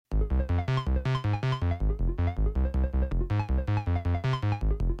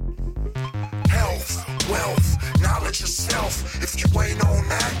knowledge yourself. If you ain't on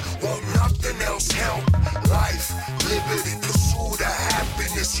that, won't nothing else help. Life, liberty, pursuit of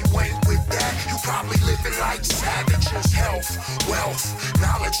happiness. You ain't with that, you probably living like savages. Health, wealth,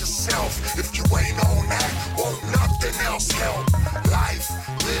 knowledge yourself. If you ain't on that, won't nothing else help. Life,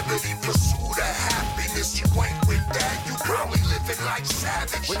 liberty, pursuit of happiness. You ain't with that, you probably living like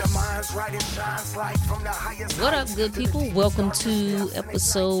savages. When the mind's right, it shines like from the highest. What up, good people? Welcome to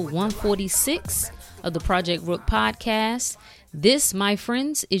episode 146 of the Project Rook podcast. This, my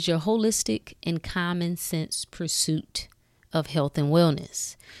friends, is your holistic and common sense pursuit of health and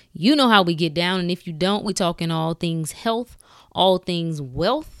wellness. You know how we get down, and if you don't, we talking all things health, all things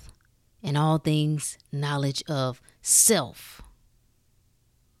wealth, and all things knowledge of self.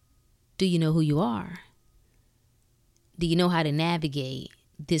 Do you know who you are? Do you know how to navigate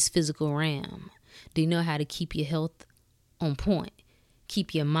this physical realm? Do you know how to keep your health on point?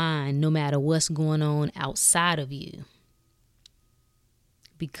 Keep your mind no matter what's going on outside of you.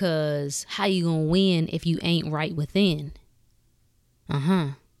 Because how you gonna win if you ain't right within?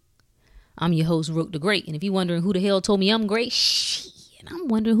 I'm your host, Rook the Great. And if you're wondering who the hell told me I'm great, I'm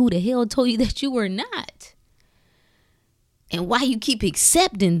wondering who the hell told you that you were not. And why you keep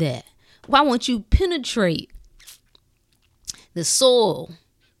accepting that? Why won't you penetrate the soil,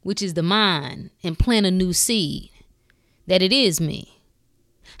 which is the mind, and plant a new seed, that it is me?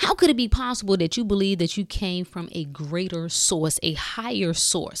 How could it be possible that you believe that you came from a greater source, a higher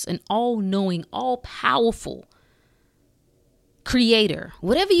source, an all-knowing, all-powerful creator?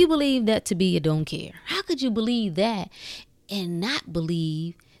 Whatever you believe that to be, you don't care. How could you believe that and not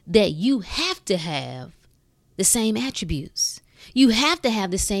believe that you have to have the same attributes? You have to have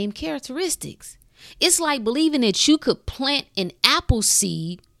the same characteristics. It's like believing that you could plant an apple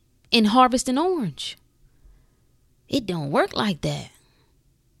seed and harvest an orange. It don't work like that.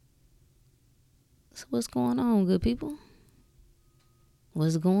 So what's going on, good people?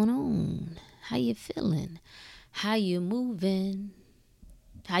 What's going on? How you feeling? How you moving?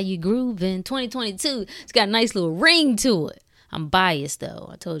 How you grooving? 2022, it's got a nice little ring to it. I'm biased though.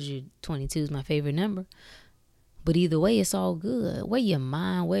 I told you 22 is my favorite number. But either way, it's all good. Where your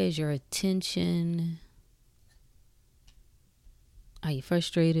mind? Where's your attention? Are you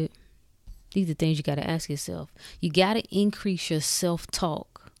frustrated? These are things you got to ask yourself. You got to increase your self-talk.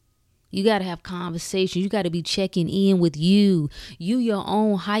 You got to have conversations. You got to be checking in with you. You, your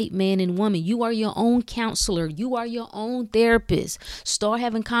own hype man and woman. You are your own counselor. You are your own therapist. Start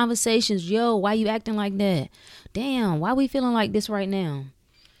having conversations. Yo, why you acting like that? Damn, why we feeling like this right now?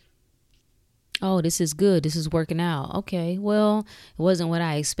 Oh, this is good. This is working out. Okay, well, it wasn't what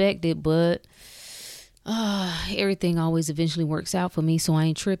I expected, but everything always eventually works out for me, so I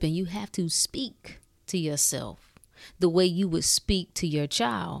ain't tripping. You have to speak to yourself the way you would speak to your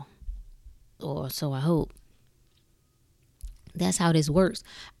child, or so I hope. That's how this works.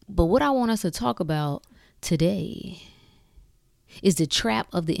 But what I want us to talk about today is the trap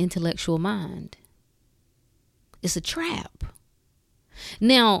of the intellectual mind. It's a trap.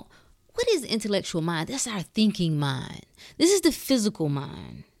 Now, what is the intellectual mind? That's our thinking mind. This is the physical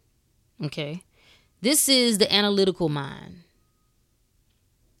mind. Okay? This is the analytical mind.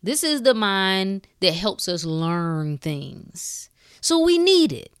 This is the mind that helps us learn things. So we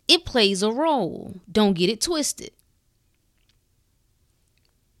need it. It plays a role. Don't get it twisted.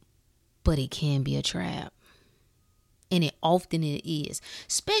 But it can be a trap. And it often is.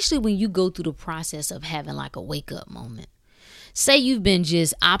 Especially when you go through the process of having like a wake-up moment. Say you've been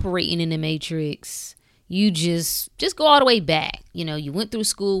just operating in the matrix. You just go all the way back. You know, you went through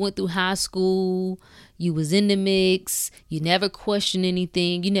school, went through high school. You was in the mix. You never questioned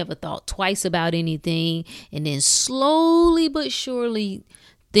anything. You never thought twice about anything. And then slowly but surely,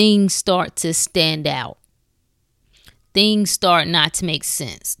 things start to stand out. Things start not to make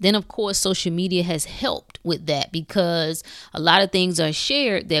sense. Then, of course, social media has helped with that because a lot of things are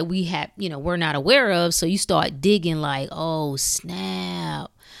shared that we have, we're not aware of. So you start digging like, oh,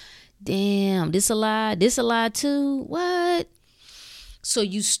 snap. Damn, this a lie too. What? So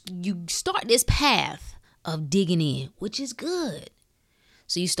you start this path of digging in, which is good.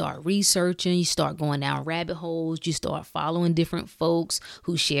 So you start researching, you start going down rabbit holes, you start following different folks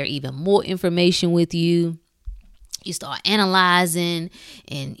who share even more information with you. You start analyzing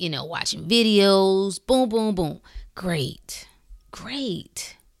and, watching videos. Boom, boom, boom. Great.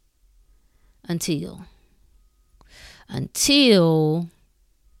 Until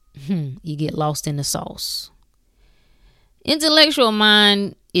you get lost in the sauce. Intellectual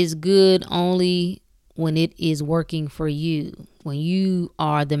mind is good only when it is working for you, when you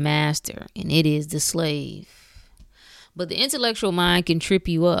are the master and it is the slave. But the intellectual mind can trip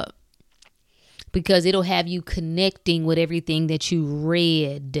you up. because it'll have you connecting with everything that you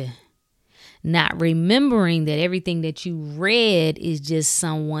read, not remembering that everything that you read is just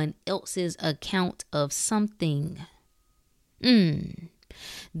someone else's account of something.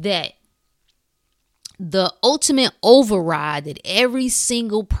 That the ultimate override that every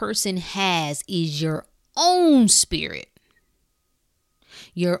single person has is your own spirit,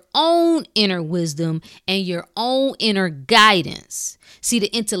 your own inner wisdom, and your own inner guidance. See, the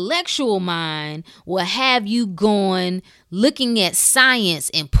intellectual mind will have you going, looking at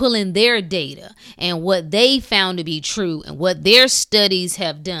science and pulling their data and what they found to be true and what their studies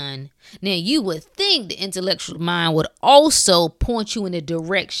have done. Now, you would think the intellectual mind would also point you in the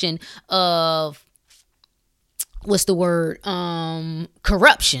direction of,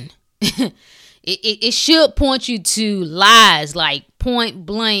 corruption. It should point you to lies, like point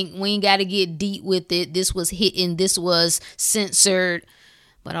blank. We ain't got to get deep with it. This was hidden. This was censored.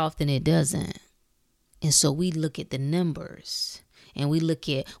 But often it doesn't. And so we look at the numbers and we look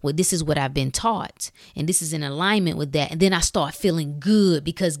at, well, this is what I've been taught. And this is in alignment with that. And then I start feeling good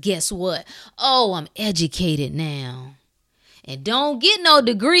because guess what? Oh, I'm educated now. And don't get no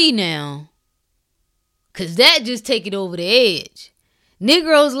degree now, because that just take it over the edge.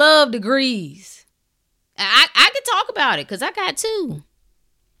 Negroes love degrees. I could talk about it because I got two.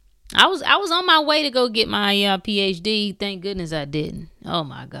 I was on my way to go get my PhD. Thank goodness I didn't. Oh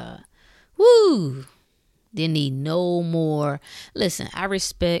my God. Woo. Didn't need no more. Listen, I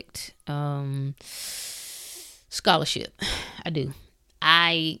respect scholarship. I do.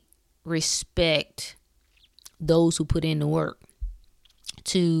 I respect those who put in the work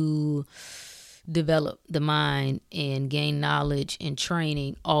to develop the mind and gain knowledge and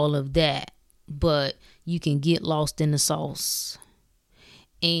training, all of that. But you can get lost in the sauce.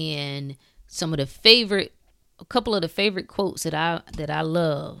 And a couple of the favorite quotes that I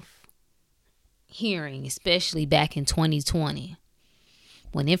love hearing, especially back in 2020,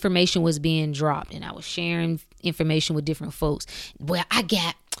 when information was being dropped and I was sharing information with different folks. Well, I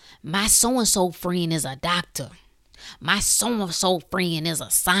got my so-and-so friend is a doctor. My so-and-so friend is a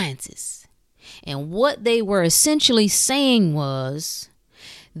scientist. And what they were essentially saying was,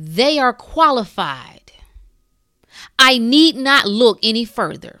 they are qualified. I need not look any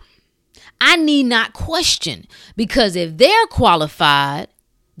further. I need not question, because if they're qualified,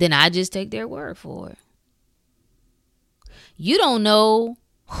 then I just take their word for it. You don't know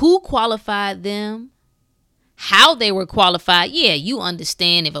who qualified them, how they were qualified. Yeah, you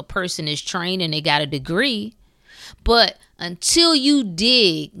understand if a person is trained and they got a degree, but until you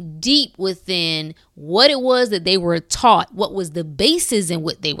dig deep within what it was that they were taught, what was the basis in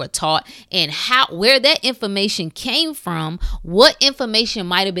what they were taught, and where that information came from, what information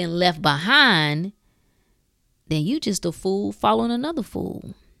might have been left behind, then you just a fool following another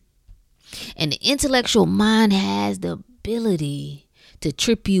fool. And the intellectual mind has the ability to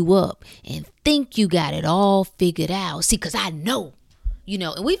trip you up and think you got it all figured out. See, because I know.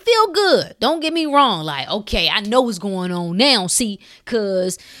 And we feel good. Don't get me wrong. Like, okay, I know what's going on now. See,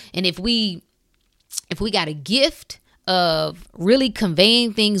 and if we got a gift of really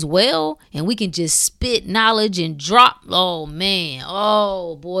conveying things well, and we can just spit knowledge and drop, oh man,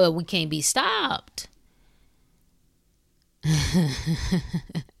 oh boy, we can't be stopped.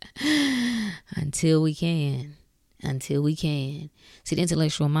 Until we can. See, the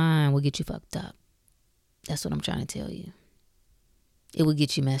intellectual mind will get you fucked up. That's what I'm trying to tell you. It will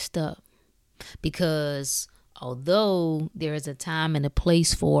get you messed up, because although there is a time and a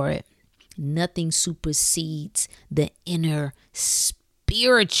place for it, nothing supersedes the inner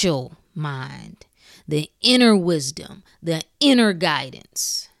spiritual mind, the inner wisdom, the inner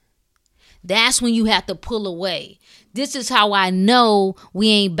guidance. That's when you have to pull away. This is how I know we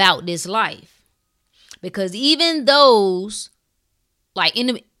ain't about this life, because even those, like in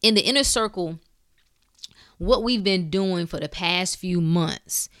the inner circle, what we've been doing for the past few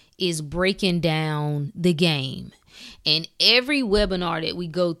months is breaking down the game. And every webinar that we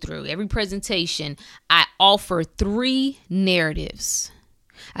go through, every presentation, I offer 3 narratives.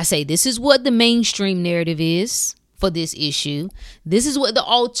 I say, this is what the mainstream narrative is for this issue. This is what the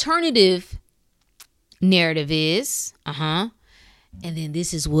alternative narrative is. And then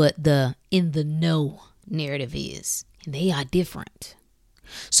this is what the in the know narrative is. And they are different.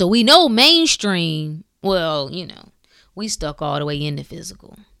 So we know mainstream, well, we stuck all the way in the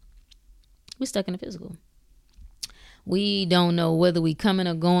physical. We stuck in the physical. We don't know whether we coming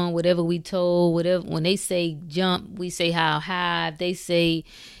or going, whatever we told, whatever. When they say jump, we say how high. If they say,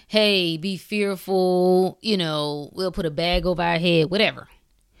 hey, be fearful, we'll put a bag over our head, whatever.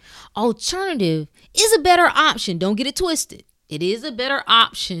 Alternative is a better option. Don't get it twisted. It is a better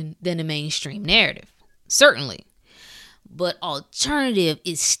option than the mainstream narrative, certainly. But alternative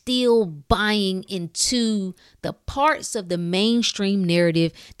is still buying into the parts of the mainstream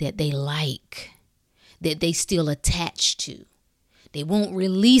narrative that they like, that they still attach to. They won't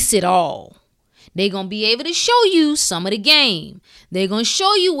release it all. They're going to be able to show you some of the game. They're going to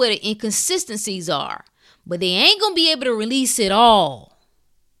show you where the inconsistencies are. But they ain't going to be able to release it all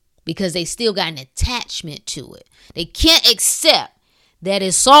because they still got an attachment to it. They can't accept that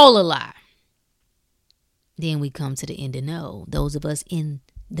it's all a lie. Then we come to the in the know. Those of us in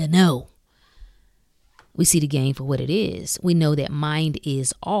the know. We see the game for what it is. We know that mind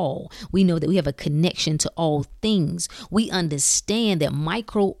is all. We know that we have a connection to all things. We understand that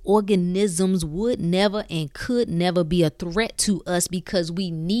microorganisms would never and could never be a threat to us because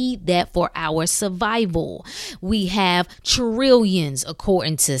we need that for our survival. We have trillions,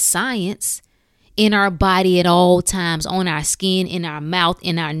 according to science, in our body at all times, on our skin, in our mouth,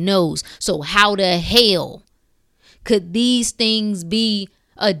 in our nose. So how the hell could these things be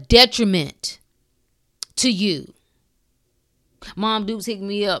a detriment to you? Mom Dukes hit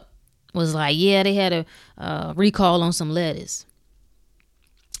me up, was like, yeah, they had a recall on some lettuce.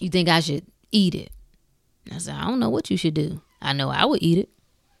 You think I should eat it? I said, I don't know what you should do. I know I would eat it.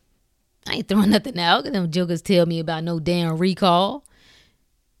 I ain't throwing nothing out because them jokers tell me about no damn recall.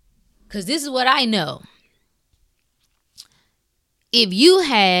 Because this is what I know. If you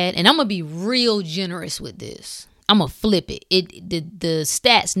had, and I'm going to be real generous with this. I'm going to flip it. The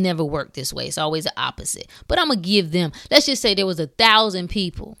stats never work this way. It's always the opposite. But I'm going to give them, let's just say there was 1,000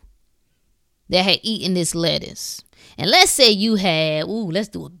 people that had eaten this lettuce. And let's say you had, let's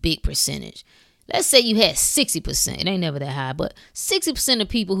do a big percentage. Let's say you had 60%. It ain't never that high, but 60% of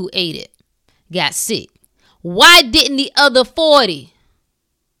people who ate it got sick. Why didn't the other 40?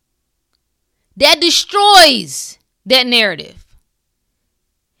 That destroys that narrative.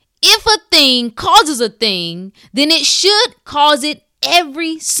 If a thing causes a thing, then it should cause it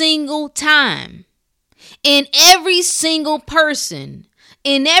every single time. In every single person.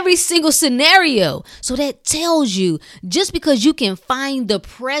 In every single scenario. So that tells you just because you can find the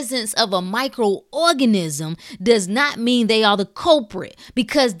presence of a microorganism does not mean they are the culprit.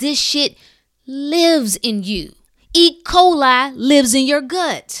 Because this shit lives in you. E. coli lives in your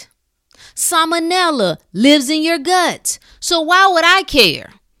gut. Salmonella lives in your gut. So why would I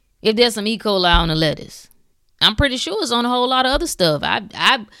care if there's some E. coli on the lettuce? I'm pretty sure it's on a whole lot of other stuff.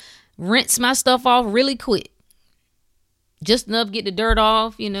 I rinse my stuff off really quick. Just enough to get the dirt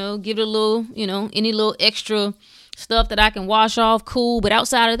off, give it a little, any little extra stuff that I can wash off, cool. But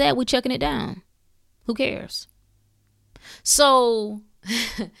outside of that, we're chucking it down. Who cares? So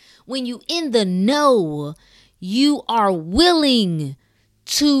when you in the know, you are willing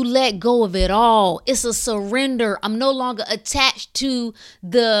to let go of it all. It's a surrender. I'm no longer attached to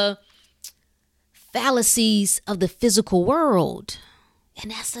the fallacies of the physical world.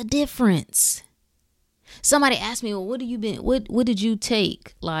 And that's the difference. Somebody asked me, well, what did you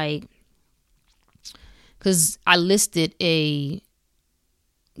take? Like, because I listed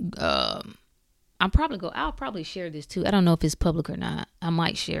I'll probably share this too. I don't know if it's public or not. I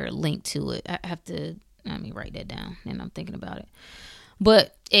might share a link to it. Let me write that down and I'm thinking about it.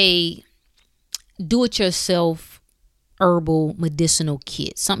 But a do-it-yourself herbal medicinal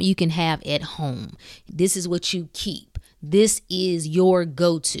kit, something you can have at home. This is what you keep. This is your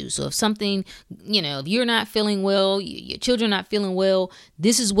go-to. So if something, if you're not feeling well, your children are not feeling well,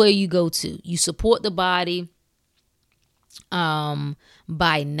 this is where you go to. You support the body by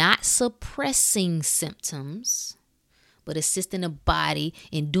not suppressing symptoms, but assisting the body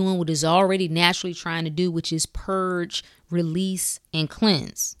in doing what it's already naturally trying to do, which is purge, release, and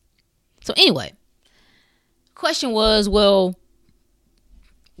cleanse. So anyway, question was, well,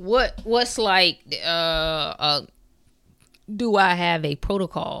 what's like, do I have a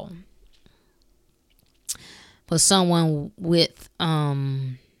protocol for someone with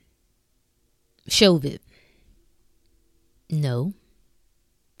COVID? No,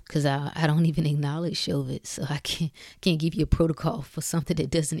 because I don't even acknowledge COVID, so I can't give you a protocol for something that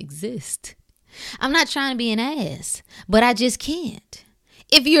doesn't exist. I'm not trying to be an ass, but I just can't.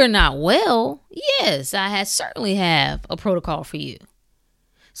 If you're not well, yes, I certainly have a protocol for you.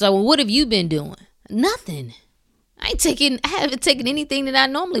 So what have you been doing? Nothing. I haven't taken anything that I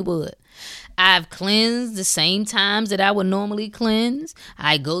normally would. I've cleansed the same times that I would normally cleanse.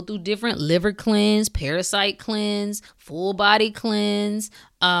 I go through different liver cleanse, parasite cleanse, full body cleanse,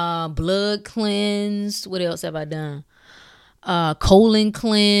 blood cleanse. What else have I done? colon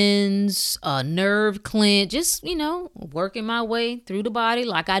cleanse, nerve cleanse, just, working my way through the body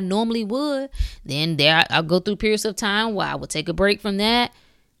like I normally would. Then I'll go through periods of time where I will take a break from that.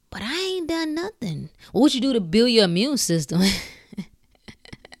 But I ain't done nothing. What you do to build your immune system?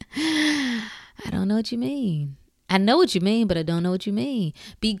 I don't know what you mean. I know what you mean, but I don't know what you mean.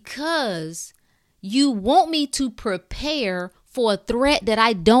 Because you want me to prepare for a threat that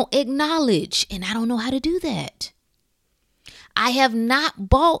I don't acknowledge. And I don't know how to do that. I have not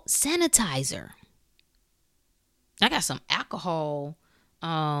bought sanitizer. I got some alcohol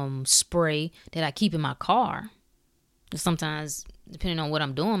spray that I keep in my car. Sometimes, depending on what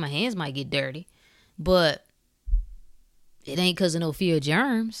I'm doing, my hands might get dirty. But it ain't because of no fear of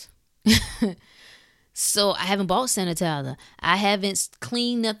germs. So I haven't bought sanitizer. I haven't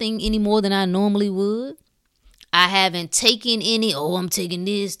cleaned nothing any more than I normally would. I haven't taken any, I'm taking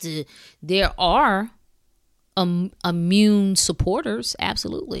this to... There are immune supporters,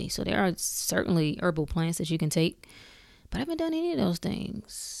 absolutely. So there are certainly herbal plants that you can take. But I haven't done any of those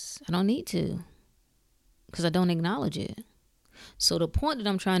things. I don't need to. Because I don't acknowledge it. So the point that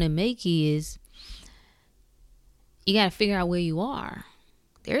I'm trying to make is... you got to figure out where you are.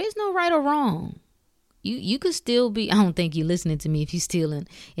 There is no right or wrong. You could still be, I don't think you're listening to me if you're still in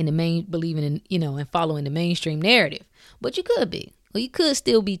the main, believing in, and following the mainstream narrative. But you could be. Or you could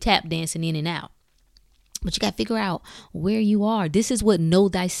still be tap dancing in and out. But you got to figure out where you are. This is what know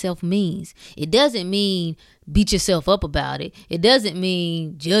thyself means. It doesn't mean beat yourself up about it. It doesn't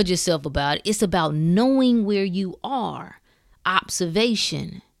mean judge yourself about it. It's about knowing where you are.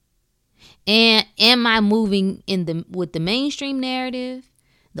 Observation. And am I moving with the mainstream narrative,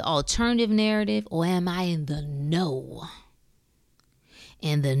 the alternative narrative, or am I in the no?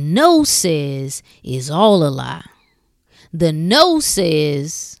 And the no says is all a lie. The no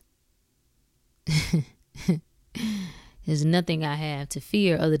says there's nothing I have to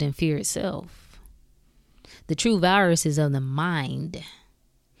fear other than fear itself. The true virus is of the mind.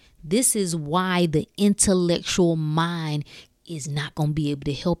 This is why the intellectual mind is not going to be able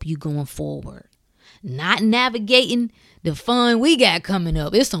to help you going forward. Not navigating the fun we got coming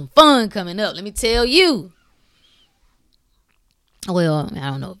up. It's some fun coming up, let me tell you. Well, I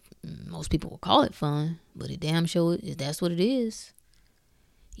don't know if most people will call it fun, but it damn sure that's what it is.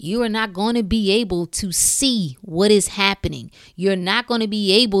 You are not going to be able to see what is happening. You're not going to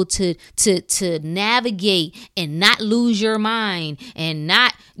be able to navigate and not lose your mind and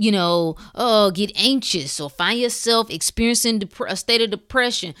not, get anxious or find yourself experiencing a state of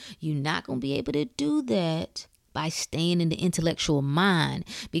depression. You're not going to be able to do that by staying in the intellectual mind.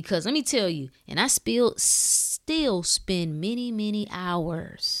 Because let me tell you, and I still spend many, many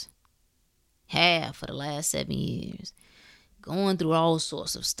hours, for the last 7 years, going through all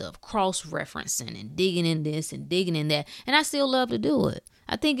sorts of stuff, cross-referencing and digging in this and digging in that. And I still love to do it.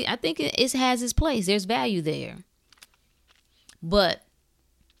 I think it has its place. There's value there. But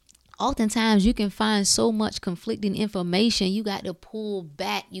oftentimes you can find so much conflicting information. You got to pull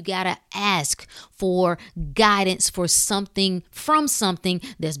back. You got to ask for guidance from something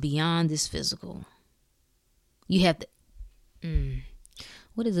that's beyond this physical. You have to...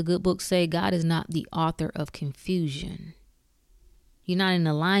 What does a good book say? God is not the author of confusion. You're not in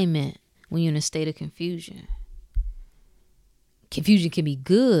alignment when you're in a state of confusion. Confusion can be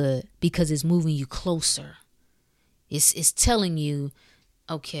good because it's moving you closer. It's telling you,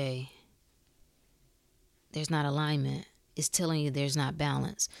 okay, there's not alignment. It's telling you there's not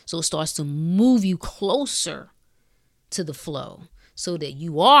balance. So it starts to move you closer to the flow so that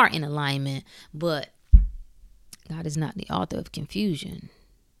you are in alignment. But God is not the author of confusion.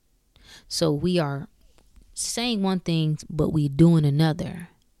 So we are saying one thing, but we doing another.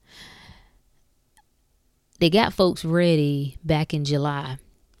 They got folks ready back in July,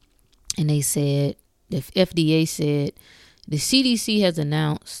 and they said, the FDA said, the CDC has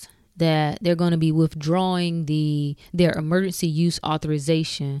announced that they're going to be withdrawing their emergency use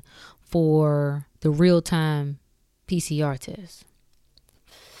authorization for the real-time PCR test.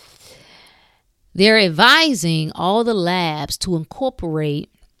 They're advising all the labs to incorporate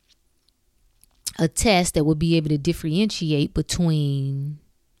a test that would be able to differentiate between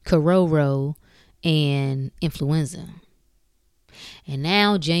corona and influenza. And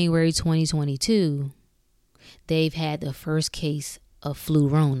now, January 2022, they've had the first case of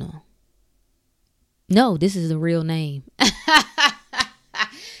flurona. No, this is the real name.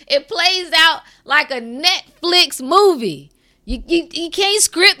 It plays out like a Netflix movie. You can't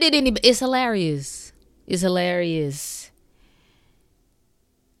script it anymore. It's hilarious. It's hilarious.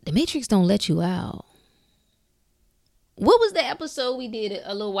 The Matrix don't let you out. what was the episode we did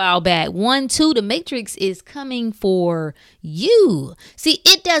a little while back? 1, 2, the Matrix is coming for you. See,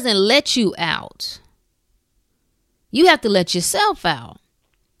 it doesn't let you out. You have to let yourself out.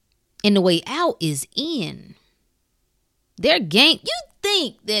 And the way out is in. Their game. You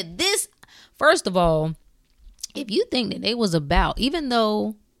think that this, first of all, if you think that they was about, even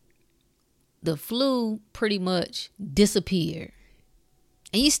though the flu pretty much disappeared,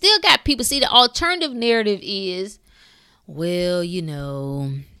 and you still got people, see, the alternative narrative is, well, you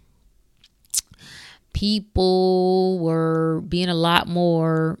know, people were being a lot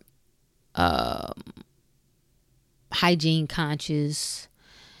more hygiene conscious.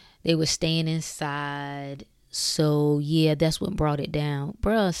 They were staying inside. So, yeah, that's what brought it down.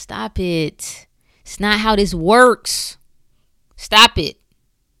 Bruh, stop it. It's not how this works. Stop it.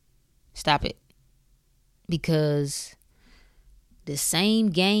 Stop it. Because the same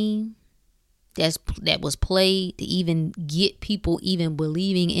game that was played to even get people even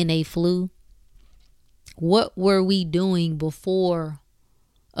believing in a flu. What were we doing before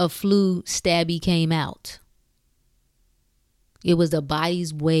a flu stabby came out? It was the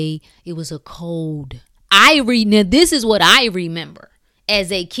body's way. It was a code. Now this is what I remember as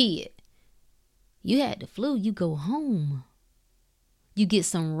a kid. You had the flu, you go home. You get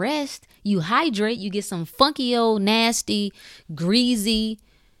some rest, you hydrate, you get some funky old nasty, greasy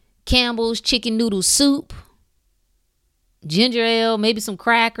Campbell's chicken noodle soup, ginger ale, maybe some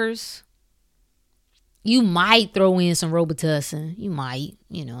crackers. You might throw in some Robitussin. You might,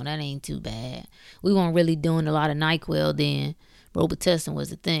 that ain't too bad. We weren't really doing a lot of NyQuil then. Robitussin was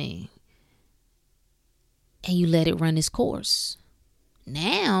the thing. And you let it run its course.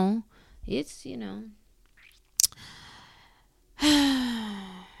 Now, it's,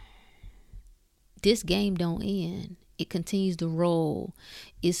 this game don't end. It continues to roll.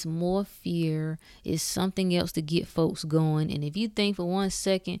 It's more fear. It's something else to get folks going. And if you think for 1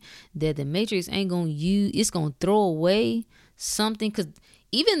 second that the Matrix ain't going to use, it's going to throw away something. Because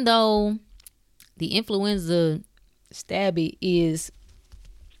even though the influenza stabby is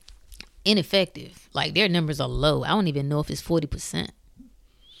ineffective, like their numbers are low. I don't even know if it's 40%.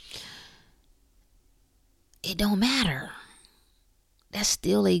 It don't matter. That's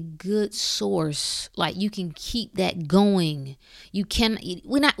still a good source. Like you can keep that going. We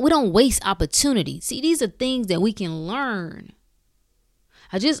don't waste opportunity. See, these are things that we can learn.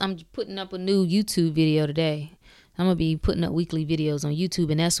 I'm putting up a new YouTube video today. I'm going to be putting up weekly videos on YouTube,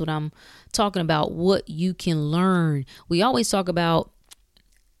 and that's what I'm talking about, what you can learn. We always talk about,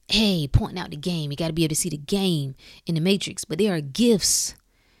 hey, pointing out the game. You got to be able to see the game in the Matrix, but there are gifts.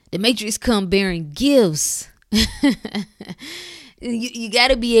 The Matrix come bearing gifts. You got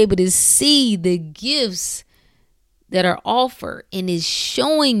to be able to see the gifts that are offered, and it's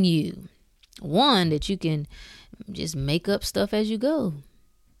showing you, one, that you can just make up stuff as you go.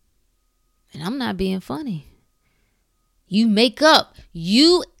 And I'm not being funny. You make up.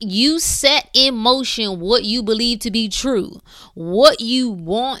 You set in motion what you believe to be true. What you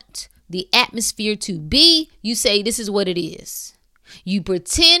want the atmosphere to be, you say this is what it is. You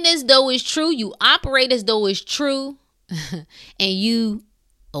pretend as though it's true. You operate as though it's true. And you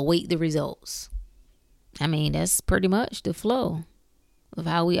await the results. I mean, that's pretty much the flow of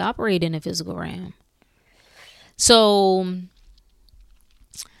how we operate in the physical realm. So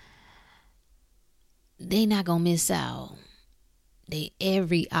they not gonna miss out.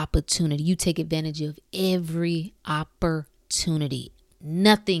 Every opportunity, you take advantage of every opportunity.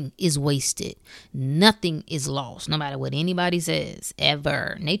 Nothing is wasted. Nothing is lost, no matter what anybody says,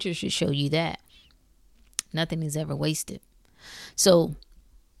 ever. Nature should show you that. Nothing is ever wasted. So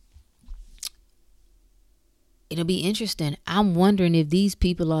it'll be interesting. I'm wondering if these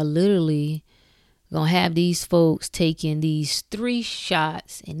people are literally going to have these folks taking these 3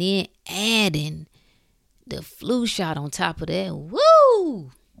 shots and then adding the flu shot on top of that.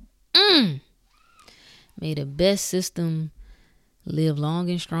 Woo! May the best system live long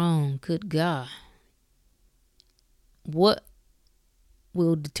and strong. Good God. What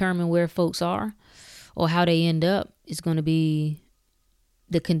will determine where folks are or how they end up is going to be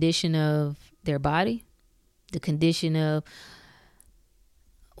the condition of their body, the condition of,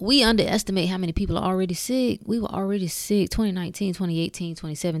 we underestimate how many people are already sick. We were already sick 2019, 2018,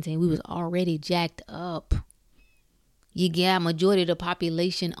 2017. We was already jacked up. You got majority of the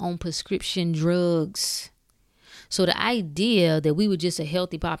population on prescription drugs. So the idea that we were just a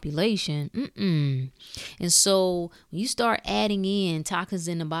healthy population, And so when you start adding in toxins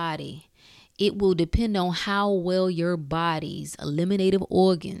in the body, it will depend on how well your body's eliminative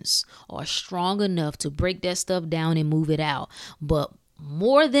organs are strong enough to break that stuff down and move it out. But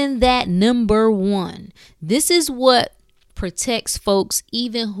more than that, number one, this is what protects folks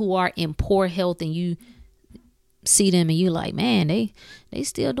even who are in poor health, and you see them and you like, man, they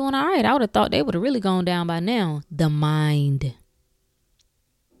still doing all right. I would have thought they would have really gone down by now. The mind.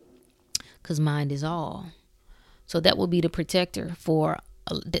 Because mind is all. So that will be the protector for,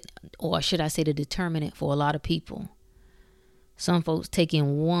 or should I say the determinant for a lot of people. Some folks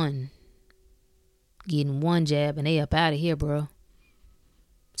getting one jab and they up out of here, bro.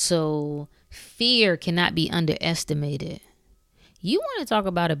 So fear cannot be underestimated. You want to talk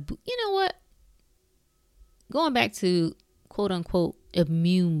about you know what? Going back to quote unquote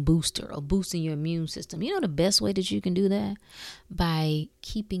immune booster or boosting your immune system. You know the best way that you can do that? By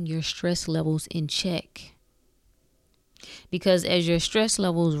keeping your stress levels in check. Because as your stress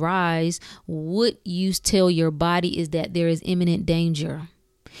levels rise, what you tell your body is that there is imminent danger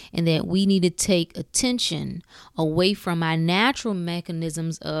and that we need to take attention away from our natural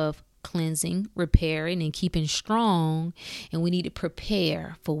mechanisms of cleansing, repairing, and keeping strong. And we need to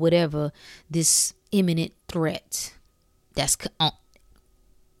prepare for whatever this imminent threat that's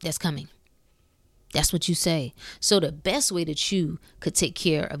coming. That's what you say. So the best way that you could take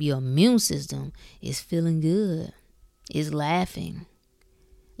care of your immune system is feeling good, is laughing.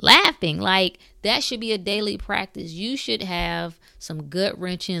 Like that should be a daily practice. You should have some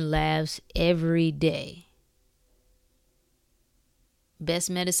gut-wrenching laughs every day. Best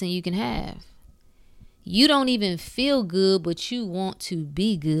medicine you can have. You don't even feel good, but you want to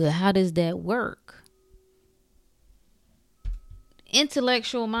be good. How does that work?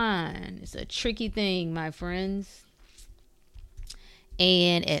 Intellectual mind is a tricky thing, my friends.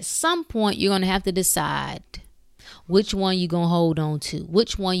 And at some point, you're going to have to decide which one you're going to hold on to,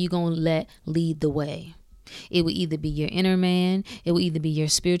 which one you're going to let lead the way. It will either be your inner man, it will either be your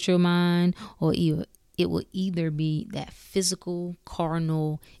spiritual mind, or it will either be that physical,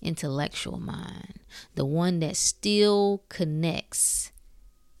 carnal, intellectual mind, the one that still connects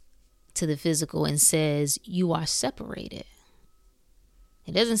to the physical and says you are separated.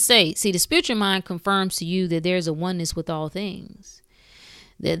 It doesn't say, the spiritual mind confirms to you that there's a oneness with all things.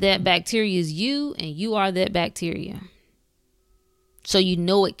 That bacteria is you and you are that bacteria. So you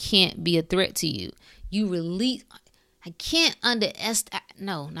know it can't be a threat to you. You release. I can't underestimate.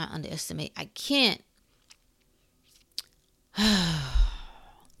 No, not underestimate. I can't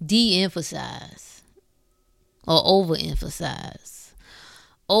de-emphasize or overemphasize,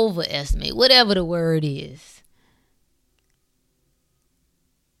 overestimate, whatever the word is.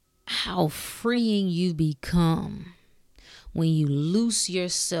 How freeing you become when you loose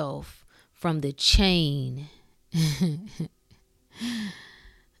yourself from the chain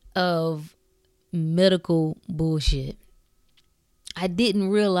of medical bullshit. I didn't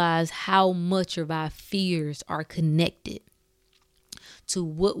realize how much of our fears are connected to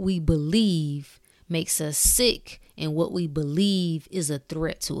what we believe makes us sick and what we believe is a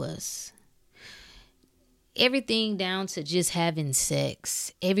threat to us. Everything down to just having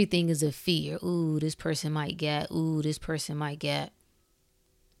sex. Everything is a fear. Ooh, this person might get. Ooh, this person might get.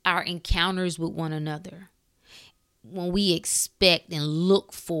 Our encounters with one another. When we expect and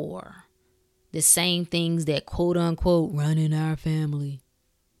look for the same things that quote unquote run in our family.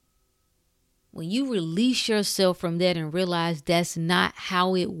 When you release yourself from that and realize that's not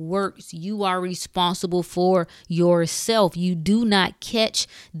how it works, you are responsible for yourself. You do not catch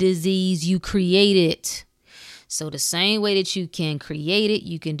disease, you create it. So the same way that you can create it,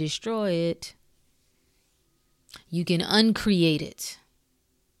 you can destroy it. You can uncreate it.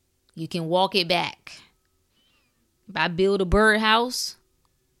 You can walk it back. If I build a birdhouse,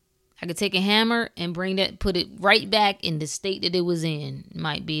 I could take a hammer and put it right back in the state that it was in. It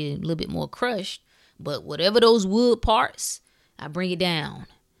might be a little bit more crushed, but whatever those wood parts, I bring it down,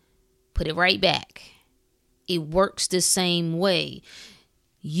 put it right back. It works the same way.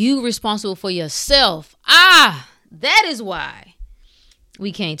 You responsible for yourself. That is why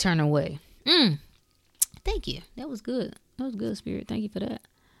we can't turn away. Thank you. That was good. That was good, Spirit. Thank you for that.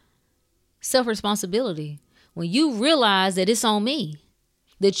 Self-responsibility. When you realize that it's on me,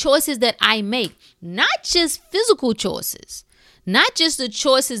 the choices that I make, not just physical choices, not just the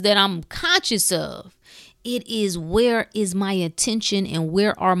choices that I'm conscious of. It is where is my attention and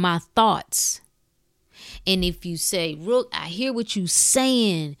where are my thoughts? And if you say, Rook, I hear what you're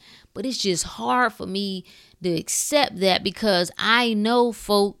saying, but it's just hard for me to accept that because I know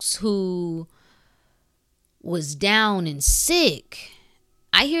folks who was down and sick.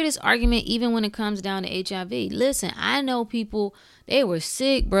 I hear this argument even when it comes down to HIV. Listen, I know people, they were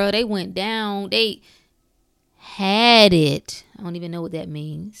sick, bro. They went down. They had it. I don't even know what that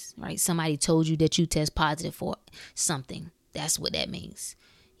means, right? Somebody told you that you test positive for something. That's what that means.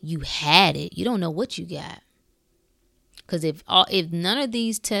 You had it. You don't know what you got. Because if none of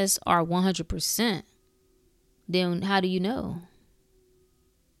these tests are 100%, then how do you know?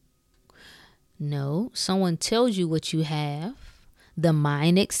 No, someone tells you what you have. The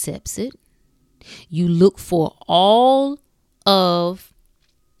mind accepts it. You look for all of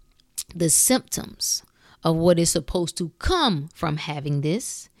the symptoms of what is supposed to come from having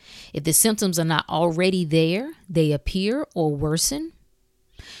this. If the symptoms are not already there, they appear or worsen.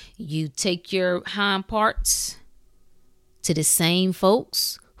 You take your hind parts to the same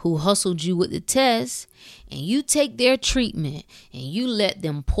folks who hustled you with the test, and you take their treatment and you let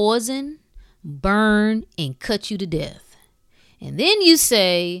them poison, burn, and cut you to death. And then you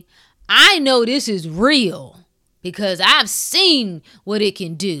say, I know this is real because I've seen what it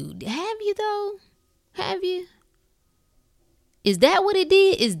can do. Have you though? Have you? Is that what it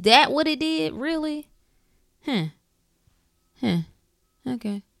did? Is that what it did? Really? Okay.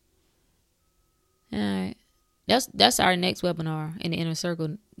 All right. That's our next webinar in the inner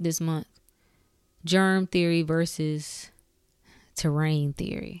circle this month. Germ theory versus terrain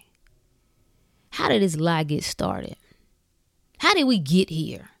theory. How did this lie get started? How did we get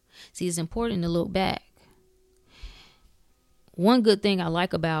here? See, it's important to look back. One good thing I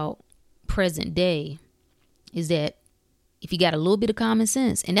like about present day is that if you got a little bit of common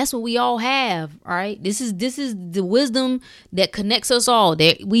sense, and that's what we all have, all right? This is the wisdom that connects us all.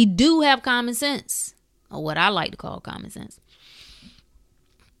 That we do have common sense, or what I like to call common sense.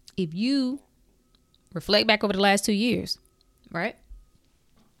 If you reflect back over the last 2 years, right?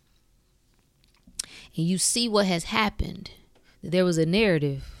 And you see what has happened, there was a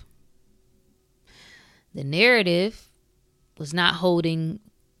narrative. The narrative was not holding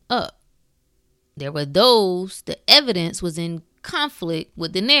up. There were those, the evidence was in conflict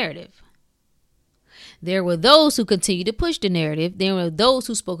with the narrative. There were those who continued to push the narrative. There were those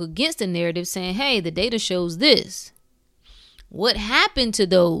who spoke against the narrative saying, hey, the data shows this. What happened to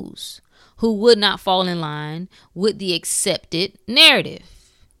those who would not fall in line with the accepted narrative?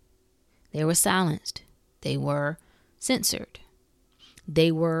 They were silenced. They were censored.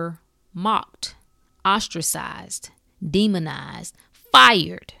 They were mocked, ostracized, demonized,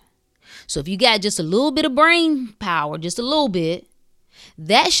 fired. So if you got just a little bit of brain power, just a little bit,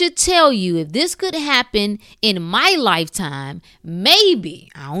 that should tell you if this could happen in my lifetime, maybe,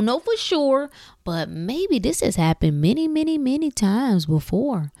 I don't know for sure, but maybe this has happened many, many, many times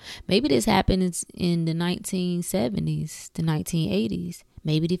before. Maybe this happened in the 1970s, the 1980s,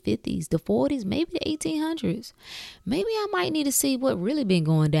 maybe the 50s, the 40s, maybe the 1800s. Maybe I might need to see what really been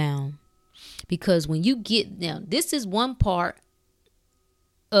going down. Because when you get now, this is one part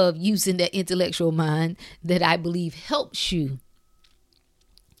of using that intellectual mind that I believe helps you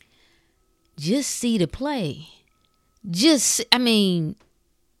just see the play. If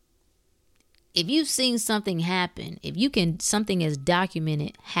you've seen something happen, something is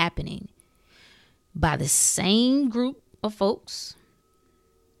documented happening by the same group of folks,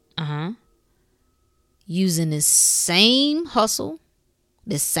 using the same hustle,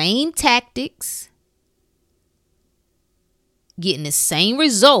 the same tactics, getting the same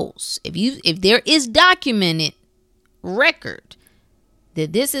results. If there is documented record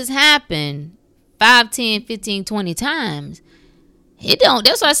that this has happened 5, 10, 15, 20 times,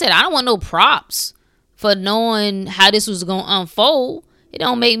 that's why I said I don't want no props for knowing how this was going to unfold. It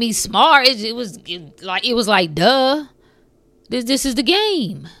don't make me smart. It was like duh. This is the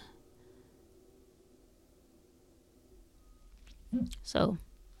game. So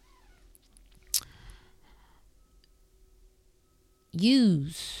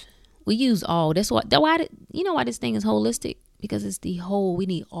we use all. That's why you know why this thing is holistic? Because it's the whole. We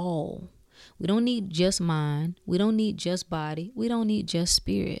need all. We don't need just mind. We don't need just body. We don't need just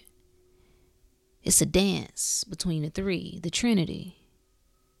spirit. It's a dance between the three, the Trinity.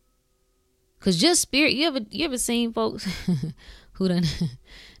 Cause just spirit. You ever seen folks who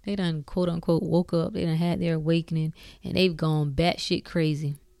they done quote unquote woke up. They done had their awakening and they've gone batshit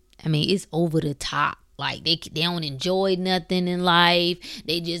crazy. I mean, it's over the top. Like they don't enjoy nothing in life.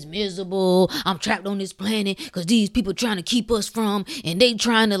 They just miserable. I'm trapped on this planet because these people trying to keep us from, and they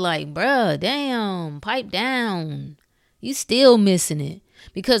trying to like, bruh, damn, pipe down. You still missing it.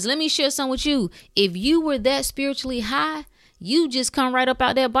 Because let me share something with you. If you were that spiritually high, you just come right up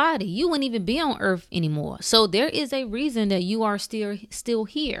out that body. You wouldn't even be on earth anymore. So there is a reason that you are still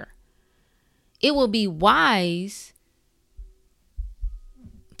here. It will be wise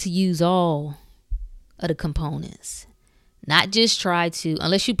to use all of the components. Not just try to,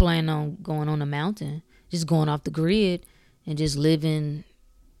 unless you plan on going on a mountain, just going off the grid and just living,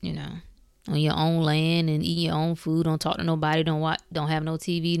 on your own land and eat your own food. Don't talk to nobody. Don't have no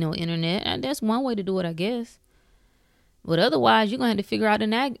TV, no internet. And that's one way to do it, I guess. But otherwise, you're going to have to figure out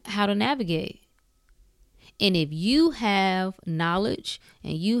how to navigate. And if you have knowledge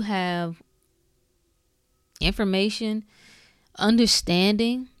and you have information,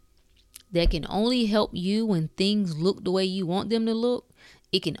 understanding that can only help you when things look the way you want them to look,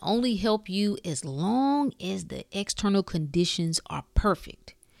 it can only help you as long as the external conditions are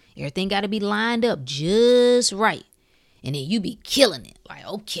perfect. Everything got to be lined up just right. And then you be killing it. Like,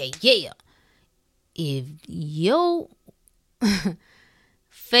 okay, yeah. If your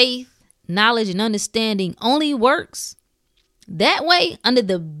faith, knowledge, and understanding only works that way under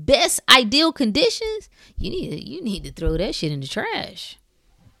the best ideal conditions, you need to throw that shit in the trash.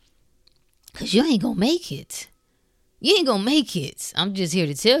 Because you ain't going to make it. You ain't going to make it. I'm just here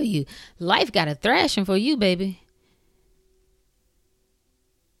to tell you, life got a thrashing for you, baby.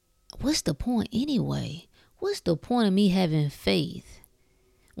 What's the point anyway? What's the point of me having faith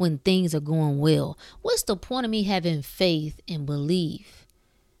when things are going well? What's the point of me having faith and belief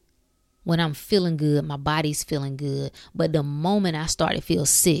when I'm feeling good, my body's feeling good, but the moment I start to feel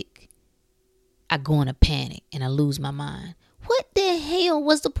sick, I go into panic and I lose my mind? What the hell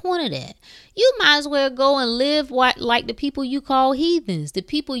was the point of that? You might as well go and live like the people you call heathens, the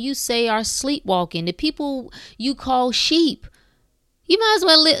people you say are sleepwalking, the people you call sheep. You might as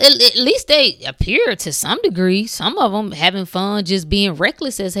well at least they appear to some degree. Some of them having fun, just being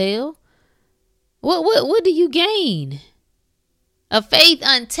reckless as hell. What do you gain? A faith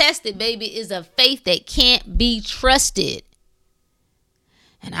untested, baby, is a faith that can't be trusted.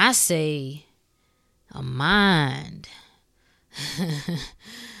 And I say, a mind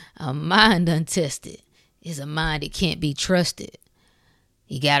untested is a mind that can't be trusted.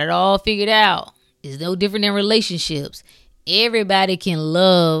 You got it all figured out. It's no different than relationships. Everybody can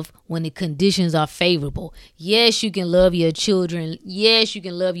love when the conditions are favorable. Yes, you can love your children. Yes, you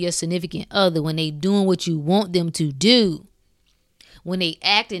can love your significant other when they doing what you want them to do. When they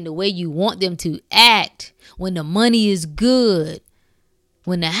act in the way you want them to act. When the money is good.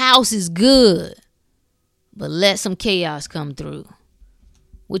 When the house is good. But let some chaos come through.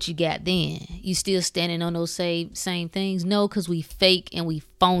 What you got then? You still standing on those same things? No, because we fake and we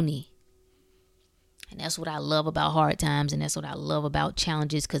phony. And that's what I love about hard times. And that's what I love about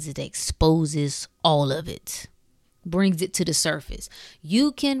challenges, because it exposes all of it. Brings it to the surface.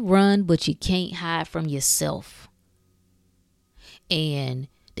 You can run, but you can't hide from yourself. And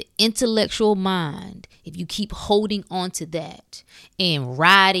the intellectual mind, if you keep holding on to that and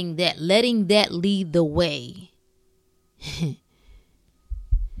riding that, letting that lead the way,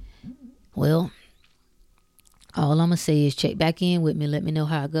 well, all I'm going to say is check back in with me. Let me know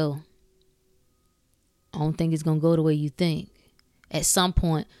how I go. I don't think it's going to go the way you think. At some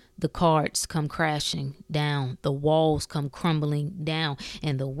point, the cards come crashing down. The walls come crumbling down.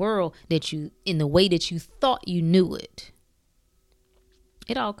 And the world in the way that you thought you knew it,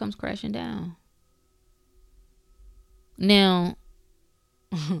 it all comes crashing down. Now,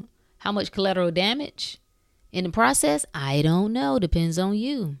 how much collateral damage in the process? I don't know. Depends on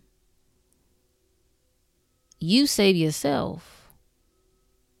you. You save yourself.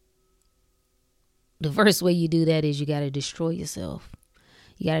 The first way you do that is you got to destroy yourself.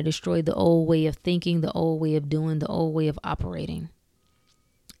 You got to destroy the old way of thinking, the old way of doing, the old way of operating.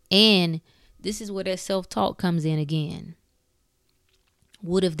 And this is where that self-talk comes in again.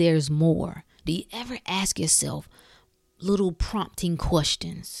 What if there's more? Do you ever ask yourself little prompting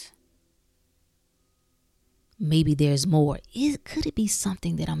questions? Maybe there's more. Could it be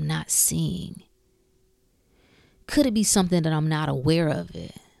something that I'm not seeing? Could it be something that I'm not aware of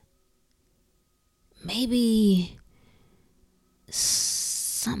it? Maybe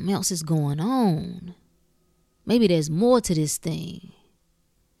something else is going on. Maybe there's more to this thing.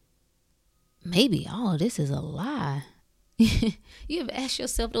 Maybe all this is a lie. You ever ask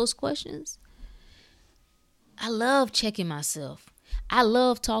yourself those questions? I love checking myself. I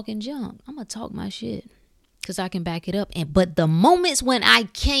love talking junk. I'm going to talk my shit because I can back it up. But the moments when I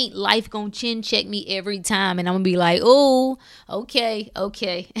can't, life going to chin check me every time. And I'm going to be like, oh, okay.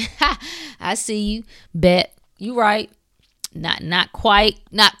 I see you. Bet. You right. Not quite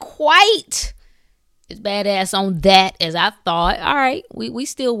as badass on that as I thought. All right. We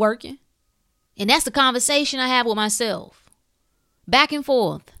still working. And that's the conversation I have with myself. Back and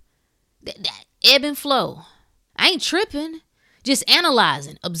forth. That ebb and flow. I ain't tripping. Just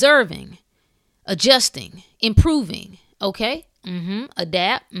analyzing, observing, adjusting, improving. Okay?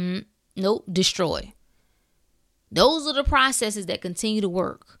 Adapt. Nope. Destroy. Those are the processes that continue to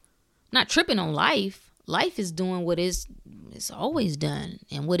work. I'm not tripping on life. Life is doing what it's always done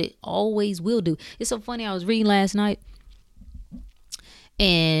and what it always will do. It's so funny. I was reading last night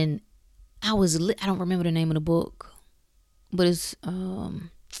and I don't remember the name of the book. but it's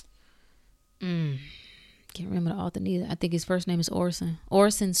can't remember the author neither. I think his first name is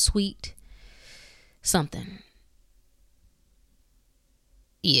Orison Sweet something.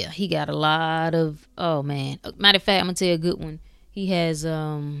 Yeah, he got a lot of, oh man. Matter of fact, I'm gonna tell you a good one. He has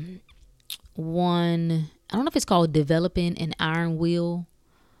one, I don't know if it's called Developing an Iron Will,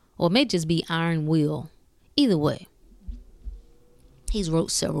 or it may just be Iron Will. Either way, he's wrote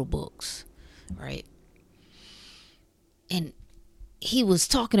several books, right? And he was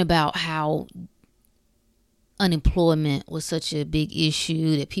talking about how unemployment was such a big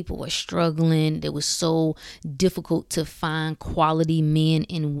issue, that people were struggling. It was so difficult to find quality men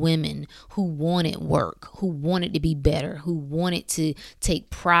and women who wanted work, who wanted to be better, who wanted to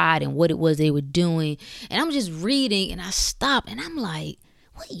take pride in what it was they were doing. And I'm just reading and I stopped and I'm like,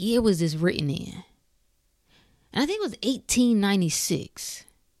 what year was this written in? And I think it was 1896.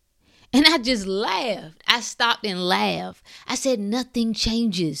 And I just laughed. I stopped and laughed. I said, nothing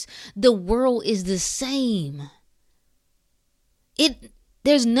changes. The world is the same.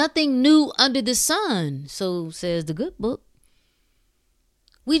 There's nothing new under the sun, so says the good book.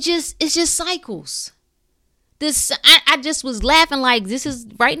 It's just cycles. I just was laughing like this is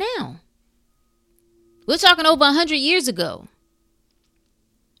right now. We're talking over 100 years ago.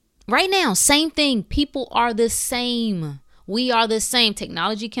 Right now, same thing. People are the same. We are the same.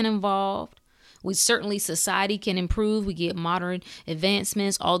 Technology can evolve. Society can improve. We get modern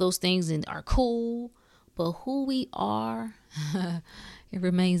advancements. All those things are cool. But who we are, it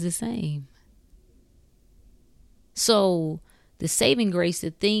remains the same. So the saving grace,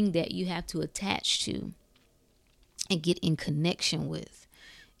 the thing that you have to attach to and get in connection with,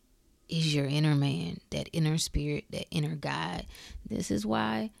 is your inner man, that inner spirit, that inner guide. This is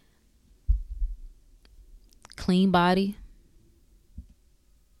why clean body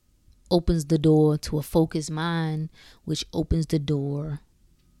opens the door to a focused mind, which opens the door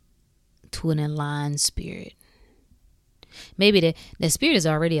to an aligned spirit. Maybe the spirit is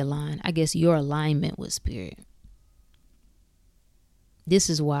already aligned. I guess your alignment with spirit. This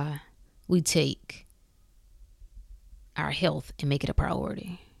is why we take our health and make it a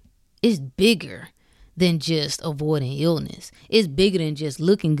priority. It's bigger than just avoiding illness. It's bigger than just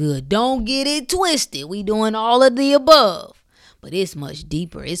looking good. Don't get it twisted. We doing all of the above. But it's much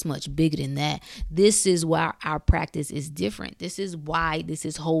deeper. It's much bigger than that. This is why our practice is different. This is why this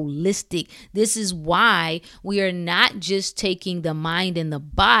is holistic. This is why we are not just taking the mind and the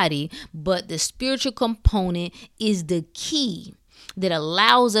body, but the spiritual component is the key that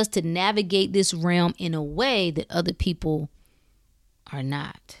allows us to navigate this realm in a way that other people are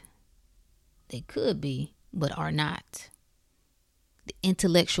not. They could be, but are not. The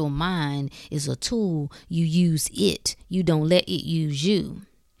intellectual mind is a tool. You use it. You don't let it use you.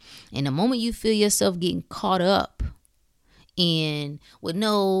 And the moment you feel yourself getting caught up in,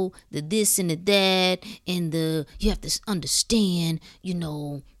 the this and the that, and you have to understand,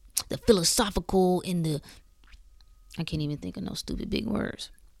 the philosophical and I can't even think of no stupid big words.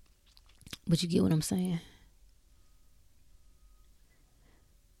 But you get what I'm saying?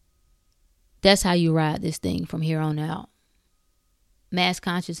 That's how you ride this thing from here on out. Mass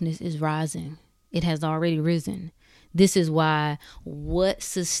consciousness is rising. It has already risen. This is why what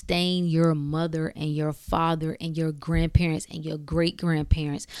sustained your mother and your father and your grandparents and your great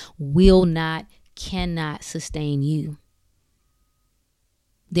grandparents cannot sustain you.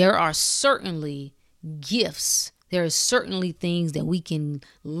 There are certainly gifts. There are certainly things that we can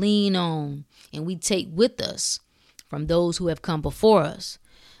lean on and we take with us from those who have come before us.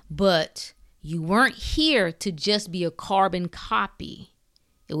 But you weren't here to just be a carbon copy.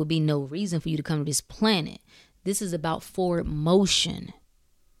 There would be no reason for you to come to this planet. This is about forward motion.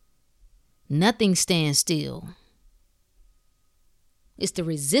 Nothing stands still. It's the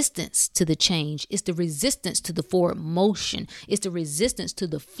resistance to the change. It's the resistance to the forward motion. It's the resistance to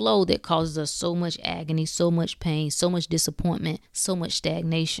the flow that causes us so much agony, so much pain, so much disappointment, so much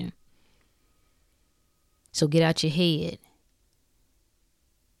stagnation. So get out your head.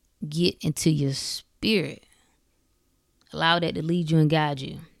 Get into your spirit. Allow that to lead you and guide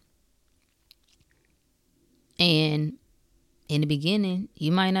you. And in the beginning,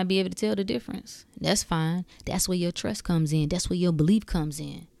 you might not be able to tell the difference. That's fine. That's where your trust comes in. That's where your belief comes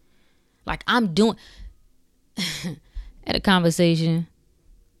in. Like I'm doing at a conversation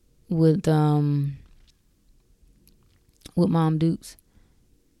with Mom Dukes,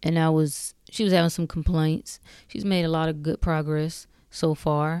 and she was having some complaints. She's made a lot of good progress so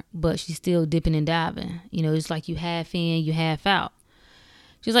far, but she's still dipping and diving. It's like you half in, you half out.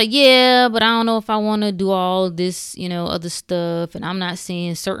 She's like, yeah, but I don't know if I want to do all this, other stuff. And I'm not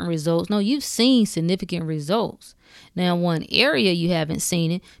seeing certain results. No, you've seen significant results. Now, one area you haven't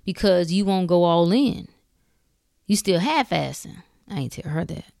seen it because you won't go all in. You still half-assing. I ain't tell her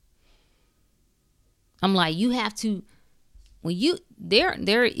that. I'm like, you have to, when you, there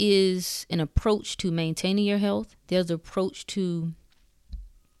is an approach to maintaining your health. There's an approach to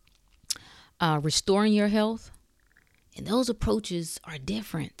restoring your health. And those approaches are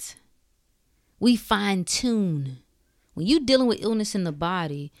different. We fine tune. When you're dealing with illness in the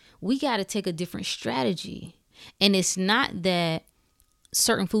body, we got to take a different strategy. And it's not that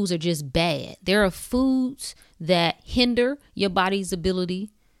certain foods are just bad. There are foods that hinder your body's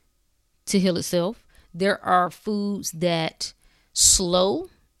ability to heal itself. There are foods that slow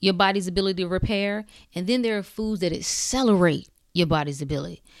your body's ability to repair. And then there are foods that accelerate your body's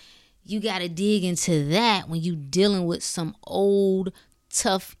ability. You got to dig into that when you're dealing with some old,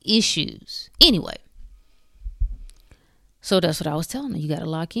 tough issues. Anyway, so that's what I was telling her. You got to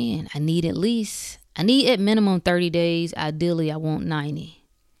lock in. I need at minimum 30 days. Ideally, I want 90.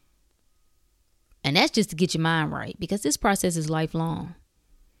 And that's just to get your mind right, because this process is lifelong.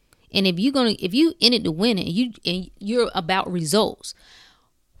 And if you in it to win it, and you're about results,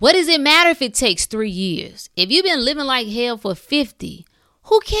 what does it matter if it takes 3 years? If you've been living like hell for 50,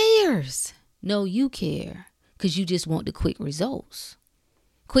 who cares? No, you care, because you just want the quick results.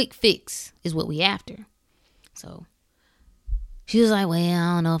 Quick fix is what we after. So she was like, well,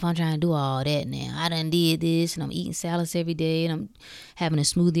 I don't know if I'm trying to do all that now. I done did this, and I'm eating salads every day, and I'm having a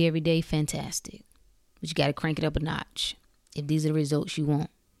smoothie every day. Fantastic. But you got to crank it up a notch if these are the results you want.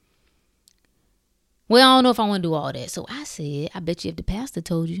 Well, I don't know if I want to do all that. So I said, I bet you if the pastor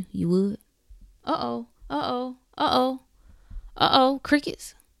told you, you would.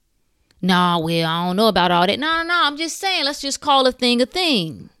 Crickets. Nah, well, I don't know about all that. No, I'm just saying, let's just call a thing a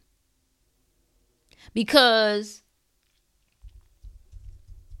thing. Because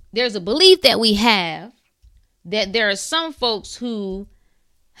there's a belief that we have that there are some folks who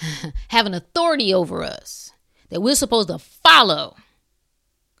have an authority over us that we're supposed to follow.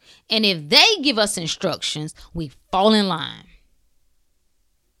 And if they give us instructions, we fall in line.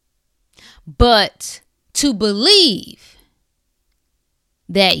 But to believe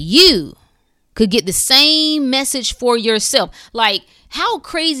that you could get the same message for yourself, like, how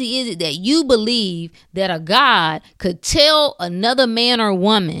crazy is it that you believe that a God could tell another man or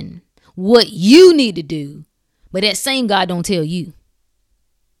woman what you need to do, but that same God don't tell you?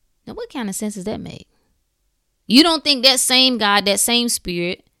 Now, what kind of sense does that make? You don't think that same God, that same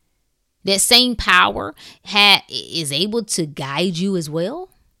spirit, that same power is able to guide you as well?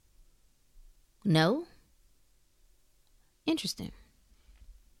 No? Interesting.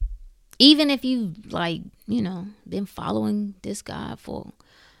 Even if you been following this God for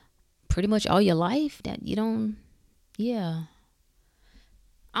pretty much all your life, that you don't, yeah.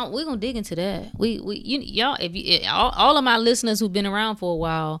 We're gonna dig into that. Y'all, all of my listeners who've been around for a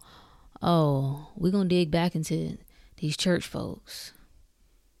while, we're gonna dig back into these church folks.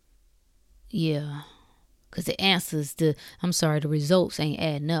 Yeah, because the results ain't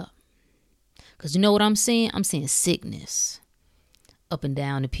adding up. Because you know what I'm seeing? I'm seeing sickness up and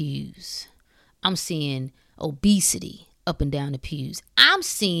down the pews. I'm seeing obesity up and down the pews. I'm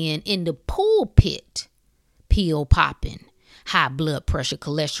seeing in the pulpit, pill popping, high blood pressure,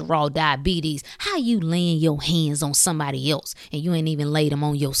 cholesterol, diabetes. How you laying your hands on somebody else and you ain't even laid them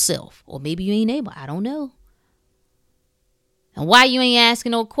on yourself? Or maybe you ain't able. I don't know. And why you ain't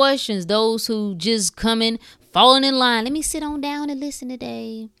asking no questions? Those who just coming, falling in line. Let me sit on down and listen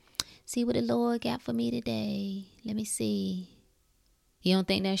today. See what the Lord got for me today. Let me see. You don't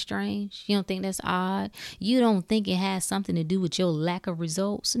think that's strange? You don't think that's odd? You don't think it has something to do with your lack of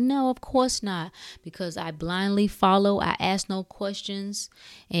results? No, of course not. Because I blindly follow. I ask no questions.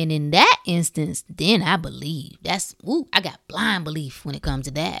 And in that instance, then I believe. I got blind belief when it comes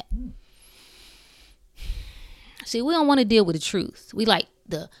to that. See, we don't want to deal with the truth. We like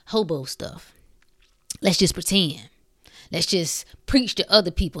the hobo stuff. Let's just pretend. Let's just preach to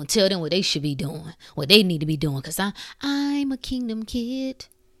other people and tell them what they should be doing, what they need to be doing. Because I'm a kingdom kid.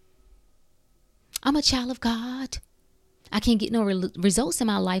 I'm a child of God. I can't get no results in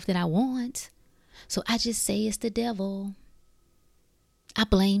my life that I want. So I just say it's the devil. I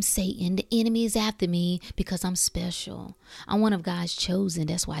blame Satan. The enemy is after me because I'm special. I'm one of God's chosen.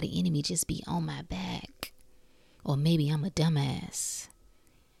 That's why the enemy just be on my back. Or maybe I'm a dumbass.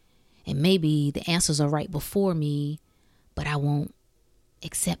 And maybe the answers are right before me, but I won't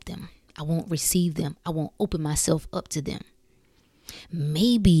accept them. I won't receive them. I won't open myself up to them.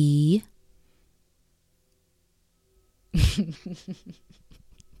 Maybe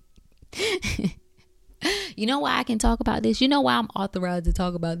you know why I can talk about this? You know why I'm authorized to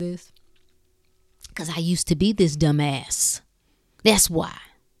talk about this? Because I used to be this dumbass. That's why.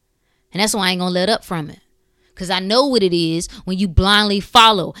 And that's why I ain't going to let up from it. Because I know what it is when you blindly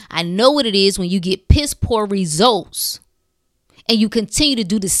follow. I know what it is when you get piss poor results. And you continue to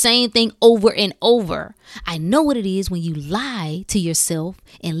do the same thing over and over. I know what it is when you lie to yourself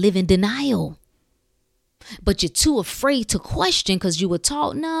and live in denial. But you're too afraid to question because you were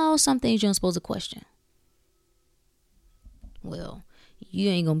taught, no, some things you're not supposed to question. Well, you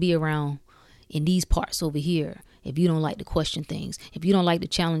ain't going to be around in these parts over here if you don't like to question things, if you don't like to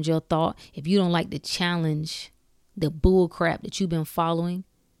challenge your thought, if you don't like to challenge the bull crap that you've been following,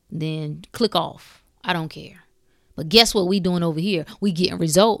 then click off. I don't care. But guess what we doing over here? We getting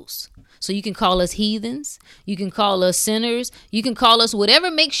results. So you can call us heathens. You can call us sinners. You can call us whatever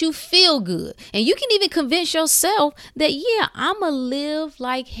makes you feel good. And you can even convince yourself that, yeah, I'm going to live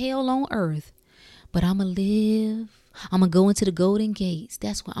like hell on earth. But I'm going to live. I'm going to go into the golden gates.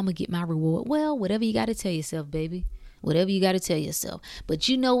 That's where I'm going to get my reward. Well, whatever you got to tell yourself, baby. Whatever you got to tell yourself. But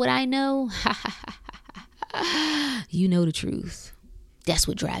you know what I know? You know the truth. That's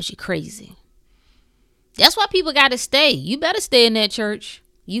what drives you crazy. That's why people got to stay. You better stay in that church.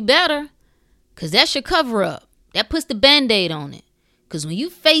 You better. Because that's your cover up. That puts the Band-Aid on it. Because when you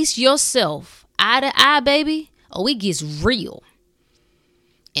face yourself eye to eye, baby, oh, it gets real.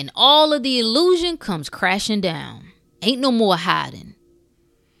 And all of the illusion comes crashing down. Ain't no more hiding.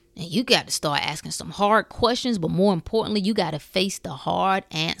 And you got to start asking some hard questions, but more importantly, you got to face the hard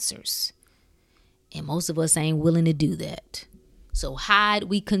answers. And most of us ain't willing to do that. So hide,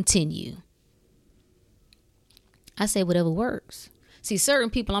 we continue. I say whatever works. See,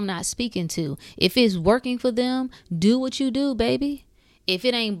 certain people I'm not speaking to. If it's working for them, do what you do, baby. If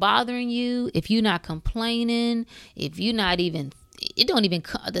it ain't bothering you, if you're not complaining, if you're not even,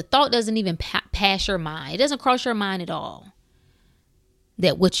 the thought doesn't even pass your mind. It doesn't cross your mind at all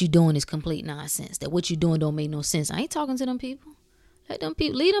that what you're doing is complete nonsense, that what you're doing don't make no sense. I ain't talking to them people.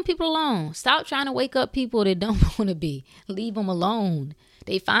 Leave them people alone. Stop trying to wake up people that don't want to be. Leave them alone.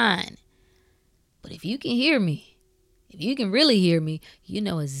 They fine. But if you can hear me, if you can really hear me, you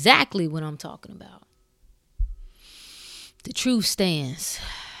know exactly what I'm talking about. The truth stands.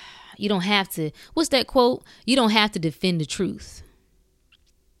 You don't have to, what's that quote? You don't have to defend the truth.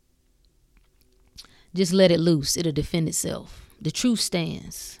 Just let it loose. It'll defend itself. The truth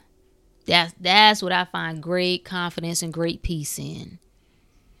stands. That's what I find great confidence and great peace in.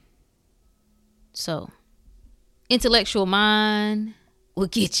 So, intellectual mind will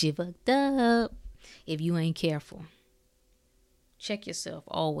get you fucked up if you ain't careful. Check yourself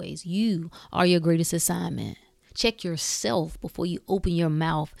always. You are your greatest assignment. Check yourself before you open your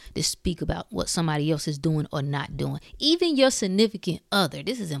mouth to speak about what somebody else is doing or not doing. Even your significant other.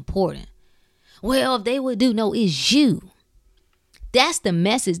 This is important. Well, if they would do, no, it's you. That's the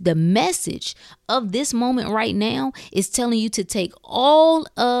message. The message of this moment right now is telling you to take all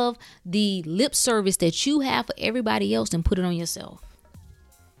of the lip service that you have for everybody else and put it on yourself.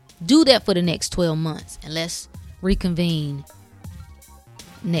 Do that for the next 12 months and let's reconvene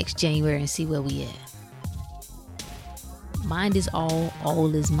next January and see where we at. Mind is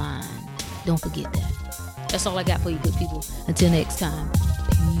all is mind. Don't forget that. That's all I got for you, good people. Until next time.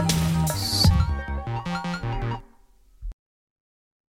 Peace.